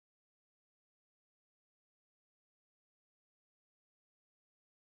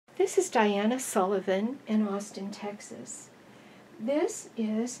This is Diana Sullivan in Austin, Texas. This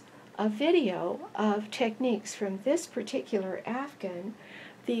is a video of techniques from this particular Afghan,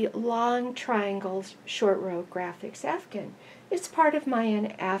 the Long Triangles Short Row Graphics Afghan. It's part of my An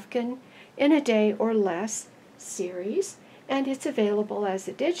Afghan in a Day or Less series, and it's available as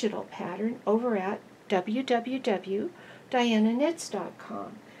a digital pattern over at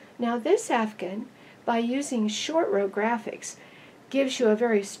www.dianaknits.com. Now this Afghan, by using short row graphics, gives you a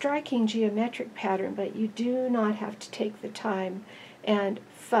very striking geometric pattern, but you do not have to take the time and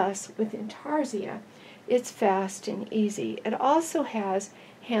fuss with intarsia. It's fast and easy. It also has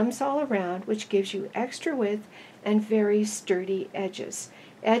hems all around, which gives you extra width and very sturdy edges.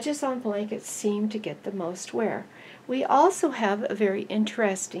 Edges on blankets seem to get the most wear. We also have a very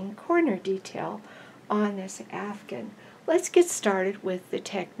interesting corner detail on this Afghan. Let's get started with the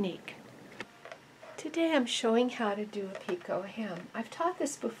technique. Today I'm showing how to do a Picot hem. I've taught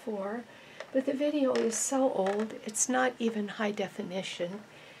this before, but the video is so old it's not even high definition,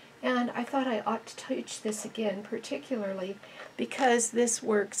 and I thought I ought to teach this again, particularly because this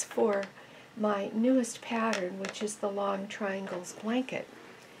works for my newest pattern, which is the Long Triangles blanket.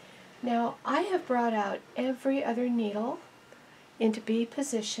 Now I have brought out every other needle into B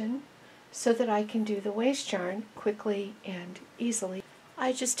position so that I can do the waist yarn quickly and easily.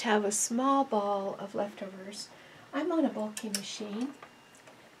 I just have a small ball of leftovers. I'm on a bulky machine,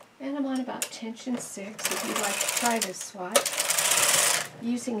 and I'm on about tension 6 if you'd like to try this swatch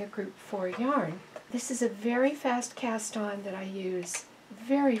using a group 4 yarn. This is a very fast cast on that I use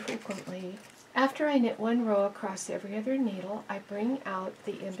very frequently. After I knit one row across every other needle, I bring out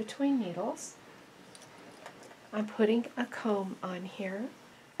the in-between needles. I'm putting a comb on here.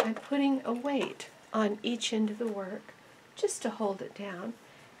 I'm putting a weight on each end of the work just to hold it down,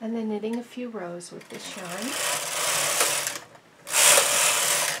 and then knitting a few rows with this yarn.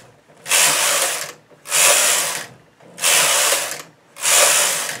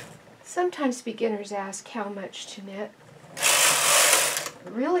 Sometimes beginners ask how much to knit.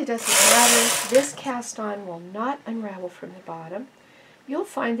 It really doesn't matter. This cast on will not unravel from the bottom. You'll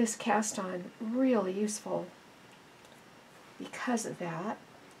find this cast on really useful because of that.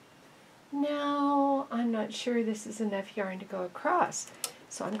 Now, I'm not sure this is enough yarn to go across,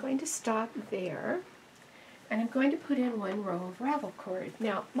 so I'm going to stop there, and I'm going to put in one row of ravel cord.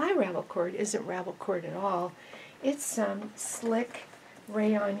 Now, my ravel cord isn't ravel cord at all. It's some slick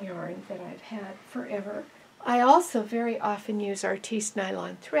rayon yarn that I've had forever. I also very often use artiste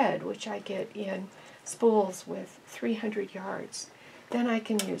nylon thread, which I get in spools with 300 yards. Then I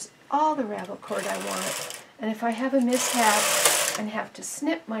can use all the ravel cord I want, and if I have a mishap and have to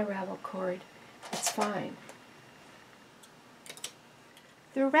snip my ravel cord, it's fine.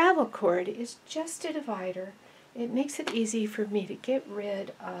 The ravel cord is just a divider. It makes it easy for me to get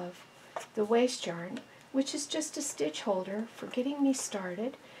rid of the waist yarn, which is just a stitch holder for getting me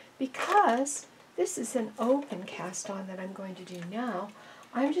started. Because this is an open cast on that I'm going to do now,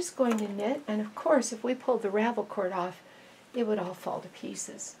 I'm just going to knit, and of course if we pulled the ravel cord off, it would all fall to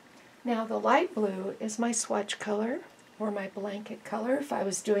pieces. Now the light blue is my swatch color, or my blanket color if I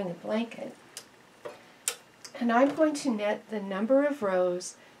was doing a blanket. And I'm going to knit the number of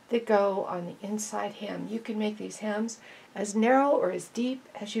rows that go on the inside hem. You can make these hems as narrow or as deep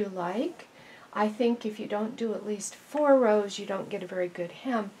as you like. I think if you don't do at least 4 rows, you don't get a very good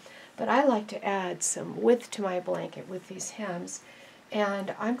hem, but I like to add some width to my blanket with these hems,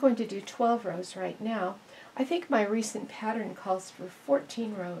 and I'm going to do 12 rows right now. I think my recent pattern calls for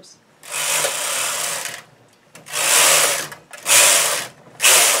 14 rows.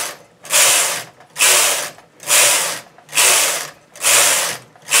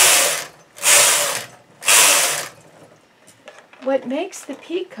 What makes the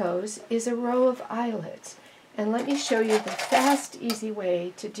picots is a row of eyelets, and let me show you the fast, easy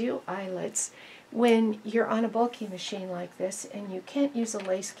way to do eyelets when you're on a bulky machine like this and you can't use a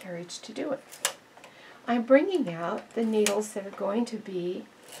lace carriage to do it. I'm bringing out the needles that are going to be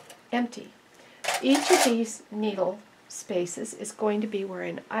empty. Each of these needle spaces is going to be where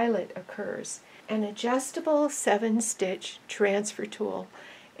an eyelet occurs. An adjustable 7-stitch transfer tool,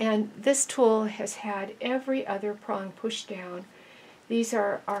 and this tool has had every other prong pushed down. These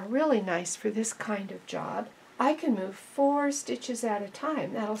are really nice for this kind of job. I can move 4 stitches at a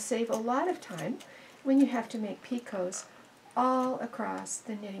time. That'll save a lot of time when you have to make picots all across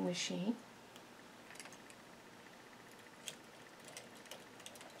the knitting machine.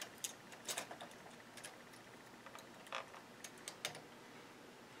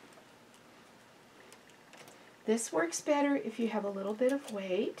 This works better if you have a little bit of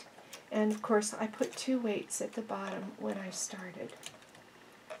weight, and of course I put 2 weights at the bottom when I started.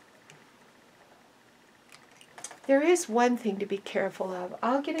 there is one thing to be careful of.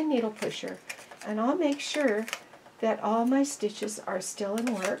 I'll get a needle pusher and I'll make sure that all my stitches are still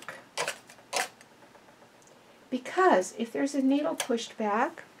in work, because if there's a needle pushed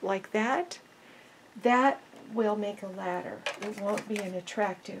back like that, that will make a ladder. It won't be an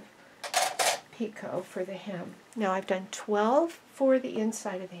attractive picot for the hem. Now I've done 12 for the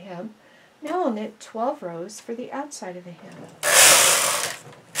inside of the hem. Now I'll knit 12 rows for the outside of the hem.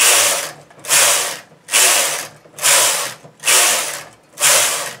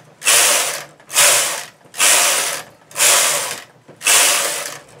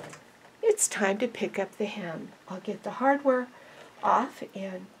 It's time to pick up the hem. I'll get the hardware off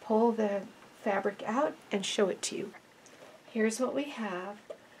and pull the fabric out and show it to you. Here's what we have.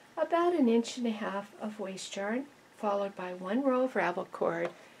 About 1.5 inches of waist yarn, followed by 1 row of ravel cord,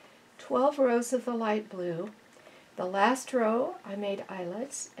 12 rows of the light blue. The last row I made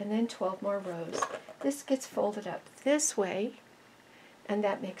eyelets, and then 12 more rows. This gets folded up this way, and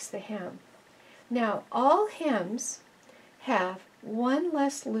that makes the hem. Now all hems have 1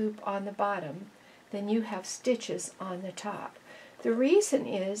 less loop on the bottom than you have stitches on the top. The reason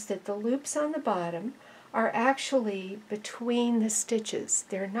is that the loops on the bottom are actually between the stitches.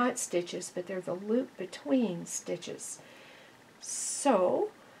 They're not stitches, but they're the loop between stitches. So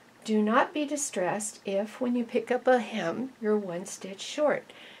do not be distressed if when you pick up a hem you're 1 stitch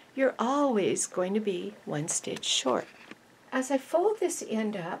short. You're always going to be 1 stitch short. As I fold this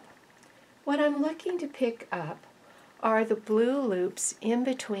end up, what I'm looking to pick up are the blue loops in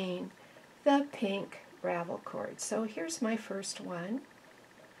between the pink ravel cord. So here's my first one,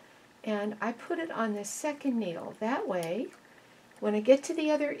 and I put it on the second needle. That way, when I get to the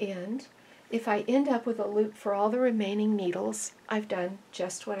other end, if I end up with a loop for all the remaining needles, I've done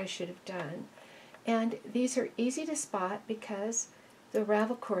just what I should have done. And these are easy to spot because the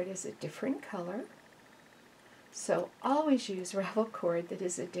ravel cord is a different color. So always use ravel cord that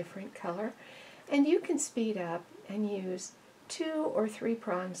is a different color. And you can speed up and use 2 or 3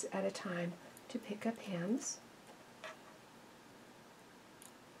 prongs at a time to pick up hems.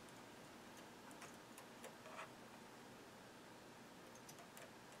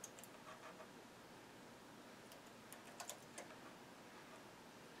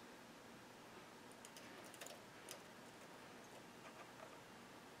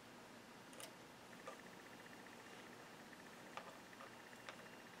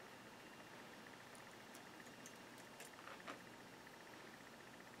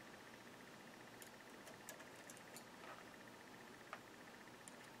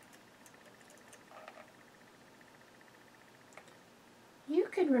 You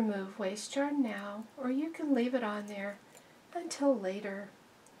can remove waist yarn now, or you can leave it on there until later.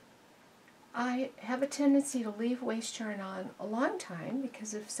 I have a tendency to leave waist yarn on a long time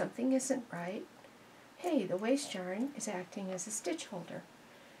because if something isn't right, hey, the waist yarn is acting as a stitch holder.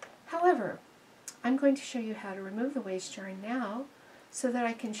 However, I'm going to show you how to remove the waist yarn now so that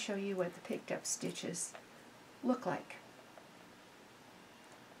I can show you what the picked up stitches look like.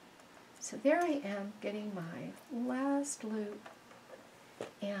 So there I am getting my last loop.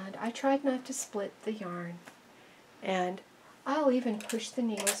 And I tried not to split the yarn, and I'll even push the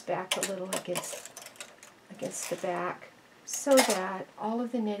needles back a little against the back so that all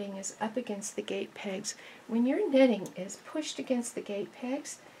of the knitting is up against the gate pegs. When your knitting is pushed against the gate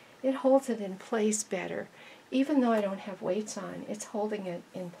pegs, it holds it in place better. Even though I don't have weights on, it's holding it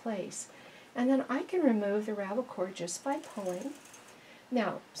in place. And then I can remove the ravel cord just by pulling.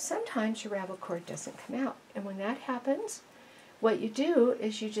 Now, sometimes your ravel cord doesn't come out, and when that happens, what you do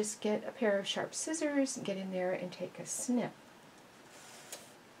is you just get a pair of sharp scissors, get in there and take a snip.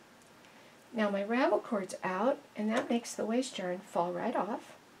 Now my ravel cord's out, and that makes the waist yarn fall right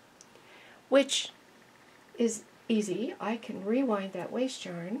off, which is easy. I can rewind that waist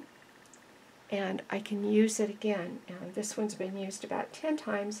yarn and I can use it again. And this one's been used about 10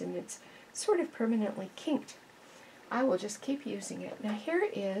 times and it's sort of permanently kinked. I will just keep using it. Now here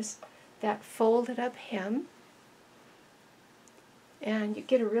is that folded up hem, and you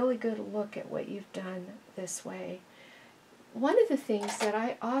get a really good look at what you've done this way. One of the things that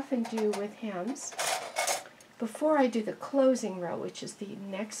I often do with hems, before I do the closing row, which is the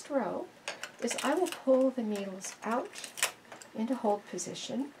next row, is I will pull the needles out into hold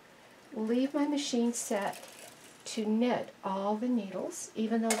position, leave my machine set to knit all the needles,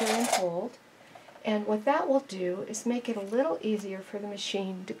 even though they're in hold, and what that will do is make it a little easier for the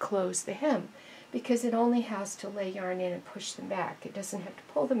machine to close the hem, because it only has to lay yarn in and push them back. It doesn't have to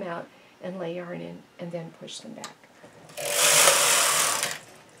pull them out and lay yarn in and then push them back.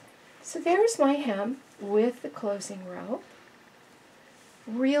 So there's my hem with the closing row.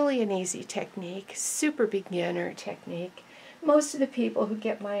 Really an easy technique, super beginner technique. Most of the people who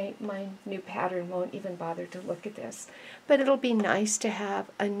get my new pattern won't even bother to look at this, but it'll be nice to have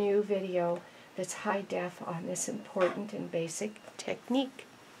a new video that's high def on this important and basic technique.